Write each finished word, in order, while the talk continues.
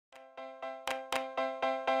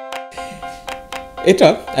এটা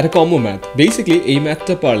একটা combo math. Basically এই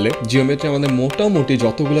ম্যাথটা পারলে জিওমেট্রি আমাদের মোটামুটি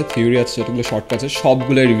যতগুলো থিওরি আছে, যতগুলো শর্টকাট আছে,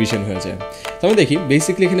 সবগুলো রিভিশন হয়ে যায়। তো আমরা দেখি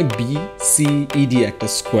বেসিক্যালি এখানে BCED একটা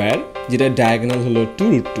স্কোয়ার, যেটা ডায়াগোনাল হলো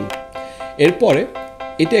 2√2। এরপরে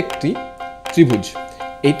এটা একটি ত্রিভুজ,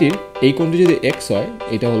 এটির এই কোণটি যদি x হয়,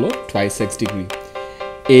 এটা হলো twice x ডিগ্রি।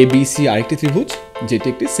 ABC আরেকটি ত্রিভুজ, যেটি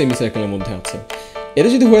একটি সেমি সার্কেলের মধ্যে আছে। এটা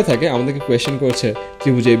যদি হয়ে থাকে, আমাদেরকে কোয়েশ্চেন করেছে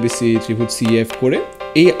ত্রিভুজ ABC, ত্রিভুজ CF করে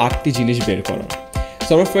এই 8টি জিনিস বের করা।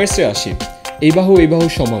 তো আমরা ফার্স্টে আসি, এই বাহু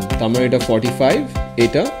সমান, তার মানে এটা 45,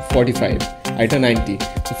 এটা 45, আর এটা 90।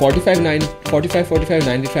 তো 45,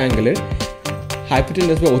 90 ট্রায়াঙ্গেলের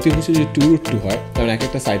হাইপোটেনাস বা অতিভুজ যদি 2√2 হয়, তার মানে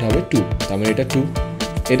একটা সাইড হবে 2, তার মানে এটা 2,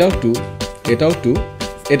 এটাও 2, এটাও 2,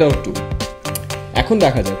 এটাও 2। এখন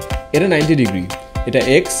দেখা যাক, এটা 90 ডিগ্রি, এটা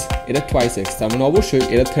x, এটা twice x, তার মানে অবশ্যই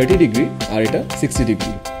এটা 30 ডিগ্রি আর এটা 60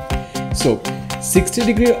 ডিগ্রি। সো 60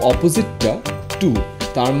 ডিগ্রির অপোজিটটা 2,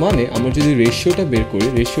 তার মানে আমরা যদি রেশিওটা বের করি,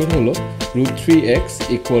 রেশিওটা হলো √3x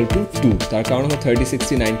 = 2। তার কারণ হলো 30,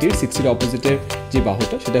 60, 90, 60-এর অপোজিটের যে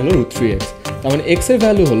বাহুটা সেটা হলো √3x। তার মানে x এর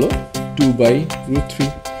ভ্যালু হলো 2/√3।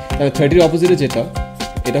 তাহলে 30-এর অপোজিটে যেটা,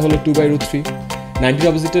 এটা হলো 2/√3। 90-এর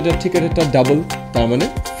অপোজিটেটা ঠিক এটা ডাবল, তার মানে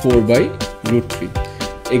 4/√3।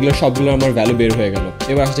 এগুলো সবগুলো আমার ভ্যালু বের হয়ে গেল।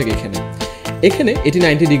 এবার আসছে এখানে এটি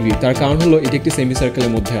 90 ডিগ্রি, তার কারণ হলো এটি একটি সেমি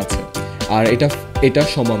সার্কেলের মধ্যে আছে, আর এটা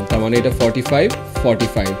সমান, তার মানে এটা 45,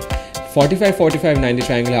 45, 90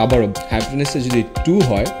 ট্রায়াঙ্গেলে আবারও হাইপোটেনাসটা যদি 2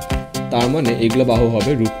 হয়, তার মানে এগুলো বাহু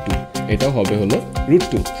হবে √2, এটাও হবে হলো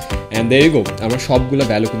 √2। অ্যান্ড দেয়ার ইউ গো, আমরা সবগুলো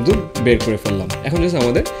ভ্যালু কিন্তু বের করে ফেললাম। এখন জাস্ট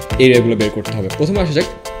আমাদের এরিয়াগুলো বের করতে হবে। প্রথমে আসা যাক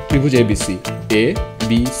ত্রিভুজ ABC,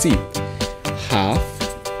 হাফ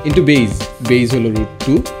ইন্টু বেজ হলো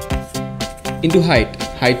 √2 ইন্টু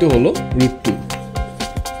হাইটও হলো √2,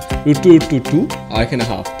 2, আর এখানে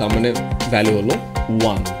হাফ, তার মানে ভ্যালু হলো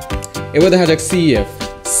 1। এবার দেখা যাক CEF,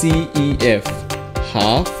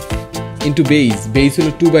 হাফ ইন্টু বেজ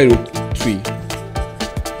হলো 2/√3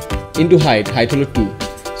 ইন্টু হাইট হলো 2।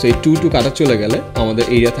 সো এই 2 কাটা চলে গেলে আমাদের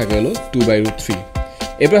এরিয়া থাকে হলো 2/√3।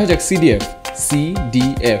 এবার দেখা যাক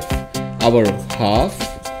CDF, আবারও হাফ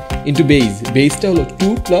ইন্টু বেজটা হলো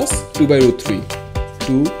 2 + 2/√3,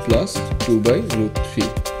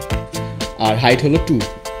 আর হাইট হলো 2।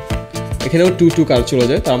 এখানেও 2 কাটা চলে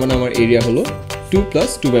যায়, তার মানে আমার এরিয়া হলো 2 +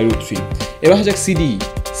 2/√3। এবার আসা যাক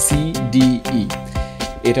CDE,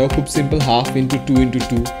 এটাও খুব সিম্পল, হাফ ইন্টু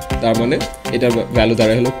 2, তার মানে এটার ভ্যালু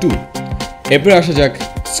দাঁড়ায় হলো 2। এরপরে আসা যাক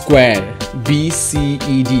স্কোয়ার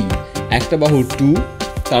BCED, একটা বাহু 2,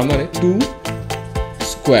 তার মানে 2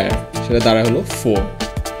 স্কোয়ার, সেটা দাঁড়ায় হলো 4।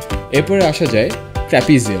 এরপরে আসা যায়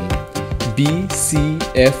trapezium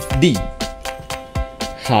BCFD,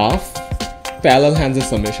 half parallel হ্যান্ডসের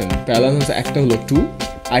summation, parallel hands একটা হলো 2,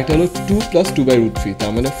 আরেকটা হলো 2 + 2/√3,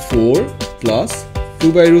 তার মানে 4 +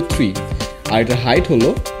 2/√3, আর এটার হাইট হলো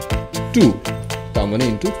 2, তার মানে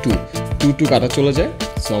ইন্টু 2 কাটা চলে যায়।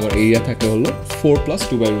 সো আমার এরিয়া থাকে হলো 4 +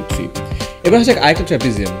 2/√3। এবার আসে আরেকটা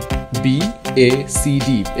ট্র্যাপিজিয়াম BACD,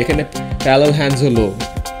 এখানে প্যারালাল হ্যান্ডস হলো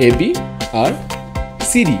AB আর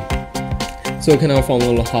CD। সো এখানে আমার ফর্মুলা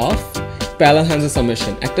হলো হাফ প্যারালাল হ্যান্ডসের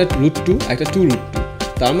সামেশন, একটা √2, একটা 2√2,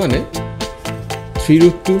 তার মানে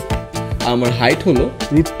 3√2, আর আমার হাইট হলো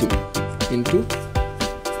 √2 ইন্টু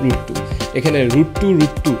 √2। এখানে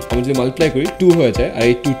 √2 আমি যদি মাল্টিপ্লাই করি 2 হয়ে যায়, আর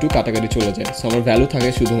এই 2 কাটাকাটি চলে যায়। সো আমার ভ্যালু থাকে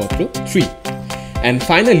শুধুমাত্র 3। অ্যান্ড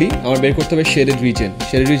ফাইনালি আমার বের করতে হবে শেডেড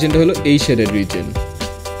রিজনটা হলো এই শেডেড রিজন।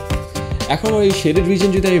 এখন এই শেডেড রিজন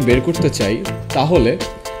যদি আমি বের করতে চাই, তাহলে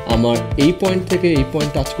আমার এই পয়েন্ট থেকে এই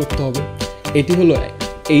পয়েন্ট টাচ করতে হবে। এটি হলো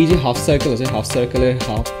এই যে হাফ সার্কেল আছে, হাফ সার্কেলের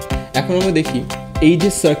হাফ। এখন আমরা দেখি এই যে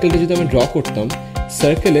সার্কেলটা যদি আমি ড্র করতাম,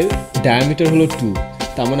 সার্কেলের ডায়ামিটার হলো 2,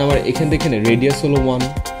 তার মানে আমার এখান থেকে রেডিয়াস হলো 1।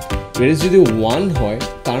 রেডিয়াস যদি 1 হয়,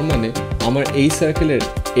 তার মানে আমার এই সার্কেলের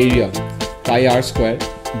এরিয়া πr²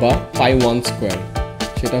 বা π1²,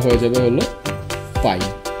 সেটা হয়ে যাবে হলো পাই।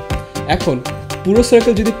 এখন পুরো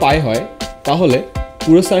সার্কেল যদি পাই হয়, তাহলে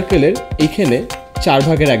পুরো সার্কেলের এখানে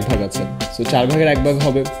 4/1 আছে। সো 4/1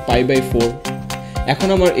 হবে π/4। এখন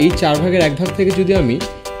আমার এই 4/1 থেকে যদি আমি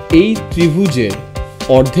এই ত্রিভুজের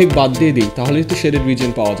অর্ধেক বাদ দিয়ে দিই, তাহলে তো শেডেড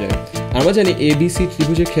রিজন পাওয়া যায়। আমরা জানি ABC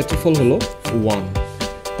ত্রিভুজের ক্ষেত্রফল হলো 1,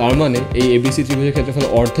 তার মানে এই ABC ত্রিভুজের ক্ষেত্রফল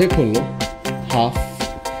অর্ধেক হলো হাফ।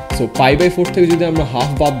 সো π/4 থেকে যদি আমরা হাফ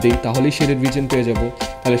বাদ দিই, তাহলেই শেডেড রিজন পেয়ে যাব।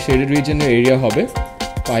 তাহলে শেডেড রিজনের এরিয়া হবে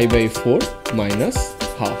π/4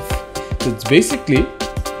 - হাফ। তো বেসিক্যালি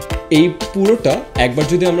এই পুরোটা একবার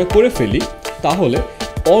যদি আমরা করে ফেলি, তাহলে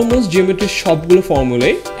অলমোস্ট জিওমেট্রির সবগুলো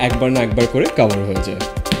ফর্মুলাই একবার না একবার করে কভার হয়ে যায়।